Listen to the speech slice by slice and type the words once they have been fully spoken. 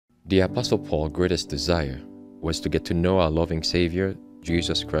The Apostle Paul's greatest desire was to get to know our loving Savior,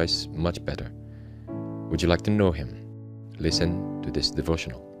 Jesus Christ, much better. Would you like to know him? Listen to this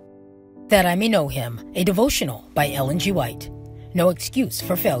devotional. That I May Know Him, a devotional by Ellen G. White. No excuse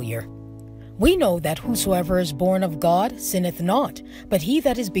for failure. We know that whosoever is born of God sinneth not, but he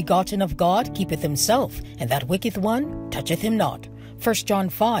that is begotten of God keepeth himself, and that wicked one toucheth him not. 1 John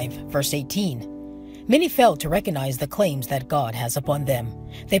 5, verse 18. Many fail to recognize the claims that God has upon them.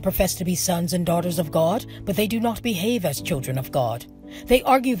 They profess to be sons and daughters of God, but they do not behave as children of God. They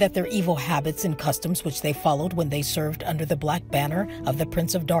argue that their evil habits and customs which they followed when they served under the black banner of the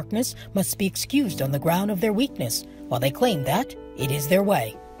Prince of Darkness must be excused on the ground of their weakness, while they claim that it is their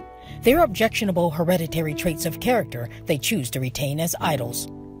way. Their objectionable hereditary traits of character they choose to retain as idols.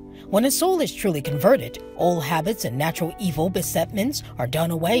 When a soul is truly converted, old habits and natural evil besetments are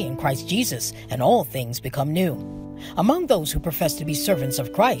done away in Christ Jesus, and all things become new. Among those who profess to be servants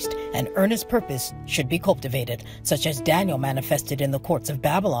of Christ, an earnest purpose should be cultivated, such as Daniel manifested in the courts of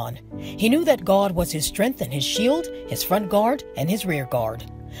Babylon. He knew that God was his strength and his shield, his front guard and his rear guard.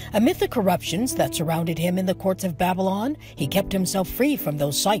 Amid the corruptions that surrounded him in the courts of Babylon, he kept himself free from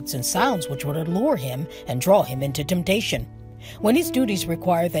those sights and sounds which would allure him and draw him into temptation. When his duties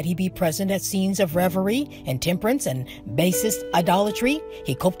required that he be present at scenes of revelry, intemperance, and basest idolatry,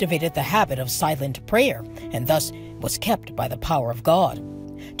 he cultivated the habit of silent prayer, and thus was kept by the power of God.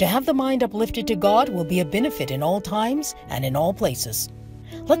 To have the mind uplifted to God will be a benefit in all times and in all places.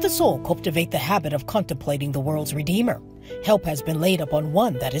 Let the soul cultivate the habit of contemplating the world's Redeemer. Help has been laid upon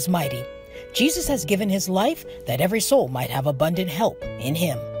one that is mighty. Jesus has given his life that every soul might have abundant help in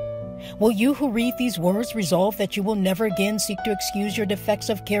him. Will you who read these words resolve that you will never again seek to excuse your defects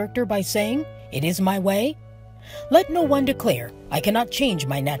of character by saying, "It is my way"? Let no one declare, "I cannot change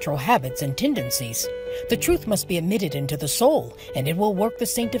my natural habits and tendencies." The truth must be admitted into the soul, and it will work the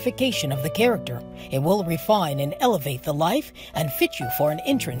sanctification of the character. It will refine and elevate the life and fit you for an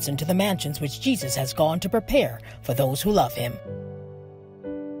entrance into the mansions which Jesus has gone to prepare for those who love him.